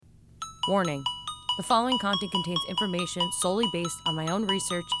Warning: the following content contains information solely based on my own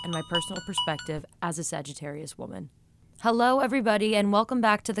research and my personal perspective as a Sagittarius woman. Hello, everybody, and welcome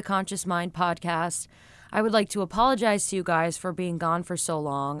back to the Conscious Mind podcast. I would like to apologize to you guys for being gone for so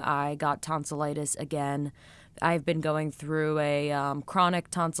long. I got tonsillitis again. I've been going through a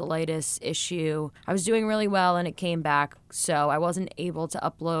chronic tonsillitis issue. I was doing really well and it came back, so I wasn't able to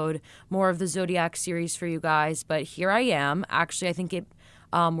upload more of the Zodiac series for you guys, but here I am. Actually, I think it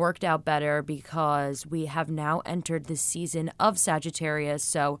worked out better because we have now entered the season of Sagittarius,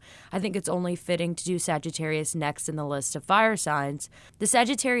 so I think it's only fitting to do Sagittarius next in the list of fire signs. The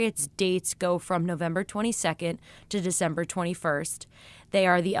Sagittarius dates go from November 22nd to December 21st. They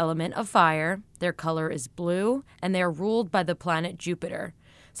are the element of fire, their color is blue, and they are ruled by the planet Jupiter.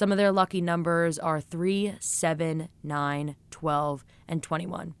 Some of their lucky numbers are 3, 7, 9, 12, and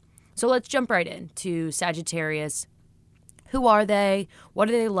 21. So let's jump right into Sagittarius. Who are they? What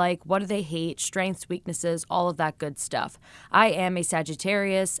do they like? What do they hate? Strengths, weaknesses, all of that good stuff. I am a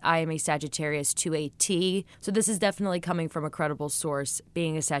Sagittarius. I am a Sagittarius to a T. So this is definitely coming from a credible source,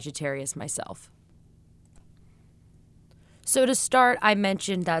 being a Sagittarius myself. So to start, I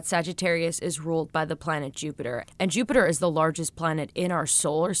mentioned that Sagittarius is ruled by the planet Jupiter. And Jupiter is the largest planet in our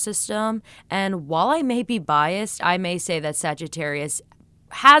solar system. And while I may be biased, I may say that Sagittarius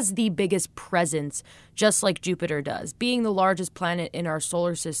has the biggest presence, just like Jupiter does. Being the largest planet in our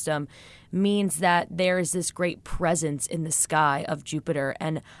solar system means that there is this great presence in the sky of Jupiter,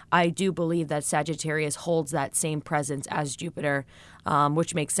 and I do believe that Sagittarius holds that same presence as Jupiter,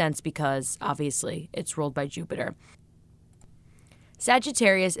 which makes sense because, obviously, it's ruled by Jupiter.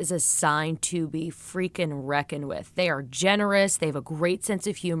 Sagittarius is a sign to be freaking reckoned with. They are generous, they have a great sense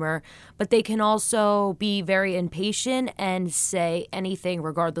of humor, but they can also be very impatient and say anything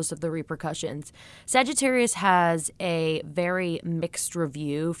regardless of the repercussions. Sagittarius has a very mixed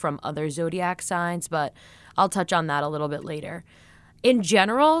review from other zodiac signs, but I'll touch on that a little bit later. In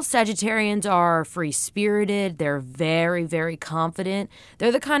general, Sagittarians are free-spirited. They're very, very confident.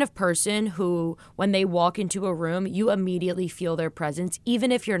 They're the kind of person who, when they walk into a room, you immediately feel their presence,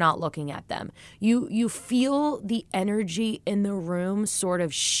 even if you're not looking at them. You feel the energy in the room sort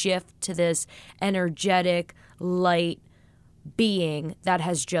of shift to this energetic, light being that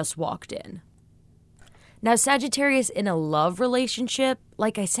has just walked in. Now, Sagittarius in a love relationship,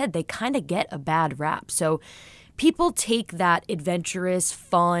 like I said, they kind of get a bad rap. So people take that adventurous,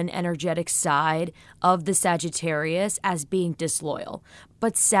 fun, energetic side of the Sagittarius as being disloyal.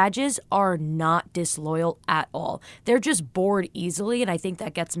 But Sagittarius are not disloyal at all. They're just bored easily, and I think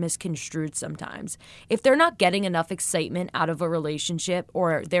that gets misconstrued sometimes. If they're not getting enough excitement out of a relationship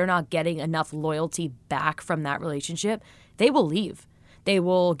or they're not getting enough loyalty back from that relationship, they will leave. They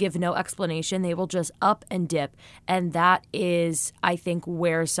will give no explanation. They will just up and dip. And that is, I think,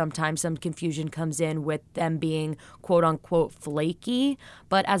 where sometimes some confusion comes in with them being quote unquote flaky.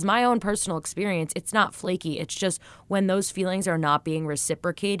 But as my own personal experience, it's not flaky. It's just when those feelings are not being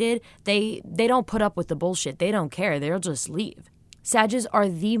reciprocated, they don't put up with the bullshit. They don't care. They'll just leave. Sagittarius are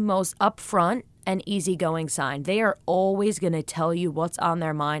the most upfront and easygoing sign. They are always going to tell you what's on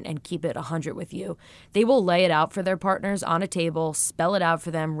their mind and keep it 100 with you. They will lay it out for their partners on a table, spell it out for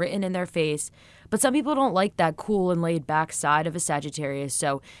them, written in their face. But some people don't like that cool and laid back side of a Sagittarius,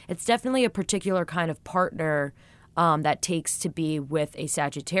 so it's definitely a particular kind of partner that takes to be with a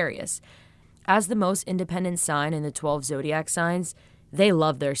Sagittarius. As the most independent sign in the 12 zodiac signs, they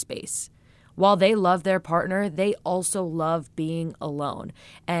love their space. While they love their partner, they also love being alone.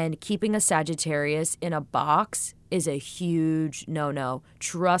 And keeping a Sagittarius in a box is a huge no-no.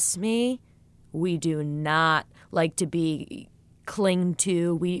 Trust me, we do not like to be clinged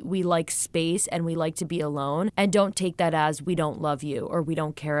to. We like space and we like to be alone. And don't take that as we don't love you or we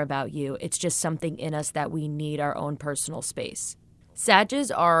don't care about you. It's just something in us that we need our own personal space. Sagittarius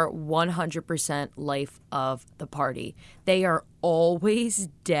are 100% life of the party. They are always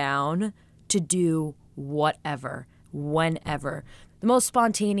down to do whatever, whenever. The most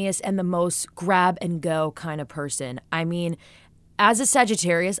spontaneous and the most grab and go kind of person. I mean, as a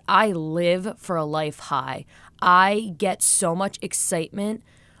Sagittarius, I live for a life high. I get so much excitement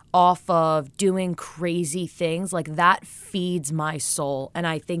off of doing crazy things. Like, that feeds my soul. And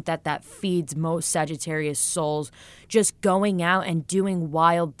I think that feeds most Sagittarius souls, just going out and doing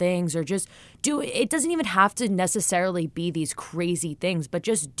wild things, or just it doesn't even have to necessarily be these crazy things, but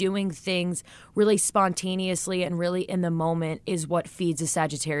just doing things really spontaneously and really in the moment is what feeds a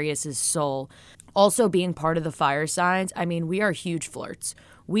Sagittarius's soul. Also, being part of the fire signs, I mean, we are huge flirts.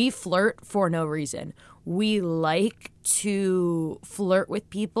 We flirt for no reason. we like to flirt with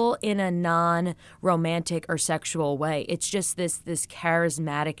people in a non-romantic or sexual way. It's just this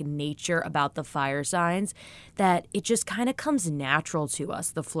charismatic nature about the fire signs that it just kind of comes natural to us,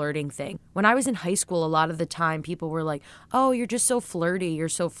 the flirting thing. When I was in high school, a lot of the time people were like, oh, you're just so flirty, you're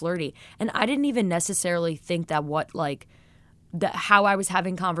so flirty. And I didn't even necessarily think that how I was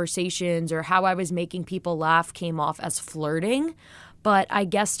having conversations or how I was making people laugh came off as flirting. But I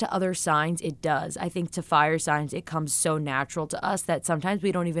guess to other signs, it does. I think to fire signs, it comes so natural to us that sometimes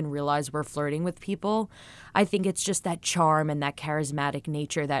we don't even realize we're flirting with people. I think it's just that charm and that charismatic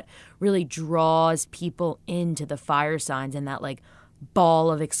nature that really draws people into the fire signs and that like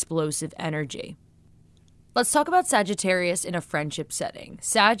ball of explosive energy. Let's talk about Sagittarius in a friendship setting.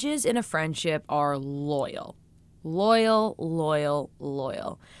 Sages in a friendship are loyal. Loyal, loyal,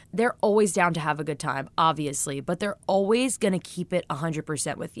 loyal. They're always down to have a good time, obviously, but they're always going to keep it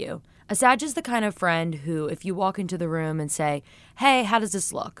 100% with you. A Sag is the kind of friend who, if you walk into the room and say, hey, how does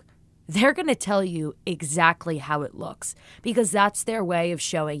this look? They're going to tell you exactly how it looks because that's their way of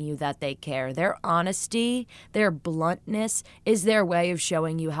showing you that they care. Their honesty, their bluntness is their way of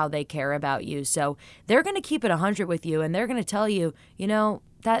showing you how they care about you. So they're going to keep it 100 with you and they're going to tell you,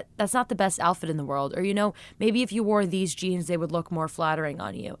 that's not the best outfit in the world. Or, maybe if you wore these jeans, they would look more flattering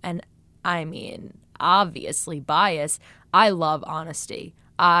on you. And I mean, obviously biased. I love honesty.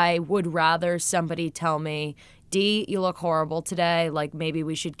 I would rather somebody tell me, D, you look horrible today. Like maybe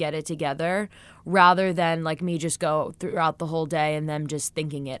we should get it together rather than like me just go throughout the whole day and them just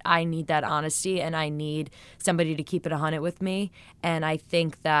thinking it. I need that honesty and I need somebody to keep it 100 with me. And I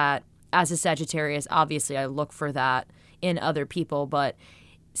think that as a Sagittarius, obviously I look for that in other people, but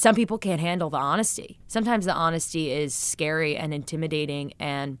some people can't handle the honesty. Sometimes the honesty is scary and intimidating,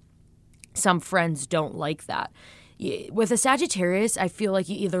 and some friends don't like that. With a Sagittarius, I feel like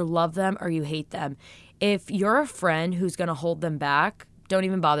you either love them or you hate them. If you're a friend who's going to hold them back, don't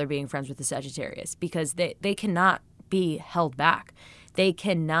even bother being friends with a Sagittarius because they cannot be held back. They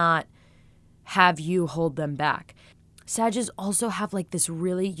cannot have you hold them back. Sages also have like this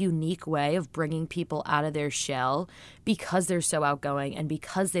really unique way of bringing people out of their shell because they're so outgoing and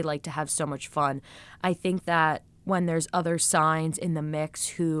because they like to have so much fun. I think that when there's other signs in the mix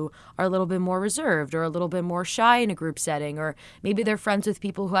who are a little bit more reserved or a little bit more shy in a group setting, or maybe they're friends with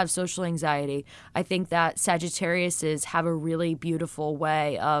people who have social anxiety, I think that Sagittariuses have a really beautiful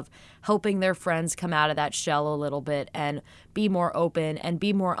way of helping their friends come out of that shell a little bit and be more open and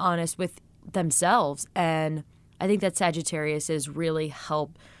be more honest with themselves. And I think that Sagittariuses really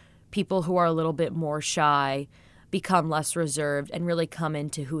help people who are a little bit more shy become less reserved and really come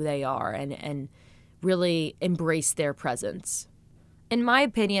into who they are and really embrace their presence. In my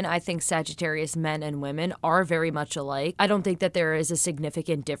opinion, I think Sagittarius men and women are very much alike. I don't think that there is a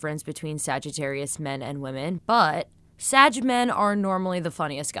significant difference between Sagittarius men and women, but Sag men are normally the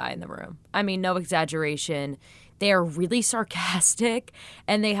funniest guy in the room. I mean, no exaggeration. They are really sarcastic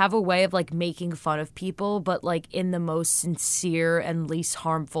and they have a way of like making fun of people, but like in the most sincere and least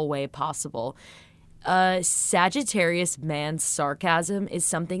harmful way possible. Sagittarius man's sarcasm is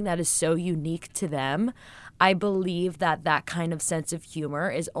something that is so unique to them. I believe that that kind of sense of humor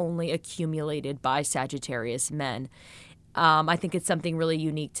is only accumulated by Sagittarius men. I think it's something really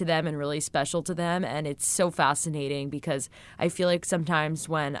unique to them and really special to them. And it's so fascinating because I feel like sometimes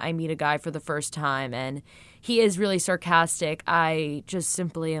when I meet a guy for the first time and he is really sarcastic, I just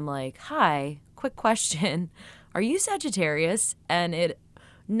simply am like, hi, quick question. Are you Sagittarius? And it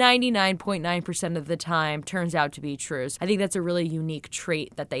 99.9% of the time turns out to be true. So I think that's a really unique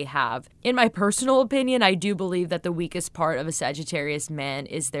trait that they have. In my personal opinion, I do believe that the weakest part of a Sagittarius man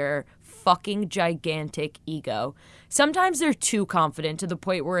is their fucking gigantic ego. Sometimes they're too confident to the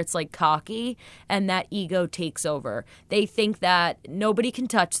point where it's like cocky and that ego takes over. They think that nobody can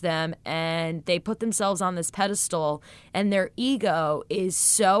touch them and they put themselves on this pedestal and their ego is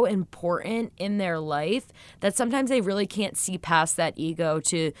so important in their life that sometimes they really can't see past that ego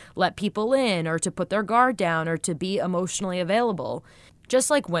to let people in or to put their guard down or to be emotionally available. Just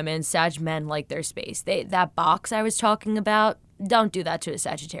like women, Sag men like their space. That box I was talking about, don't do that to a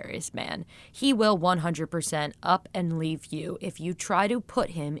Sagittarius man. He will 100% up and leave you if you try to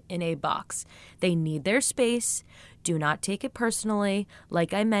put him in a box. They need their space. Do not take it personally.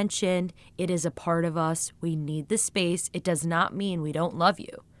 Like I mentioned, it is a part of us. We need the space. It does not mean we don't love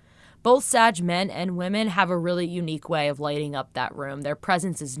you. Both Sag men and women have a really unique way of lighting up that room. Their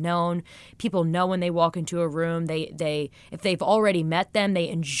presence is known. People know when they walk into a room. They if they've already met them, they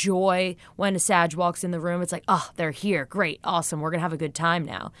enjoy when a Sag walks in the room. It's like, oh, they're here. Great. Awesome. We're going to have a good time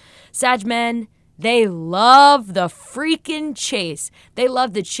now. Sag men, They love the freaking chase. They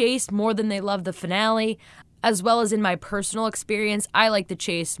love the chase more than they love the finale. As well as in my personal experience, I like the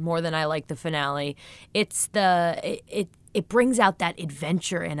chase more than I like the finale. It brings out that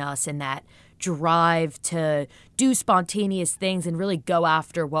adventure in us and that drive to do spontaneous things and really go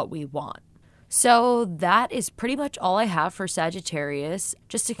after what we want. So that is pretty much all I have for Sagittarius.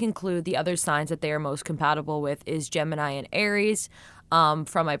 Just to conclude, the other signs that they are most compatible with is Gemini and Aries.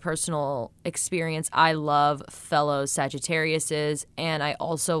 From my personal experience, I love fellow Sagittariuses, and I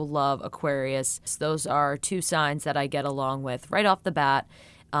also love Aquarius. Those are two signs that I get along with right off the bat,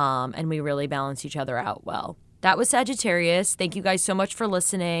 and we really balance each other out well. That was Sagittarius. Thank you guys so much for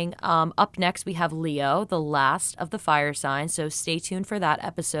listening. Up next, we have Leo, the last of the fire signs, so stay tuned for that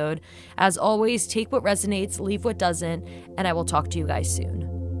episode. As always, take what resonates, leave what doesn't, and I will talk to you guys soon.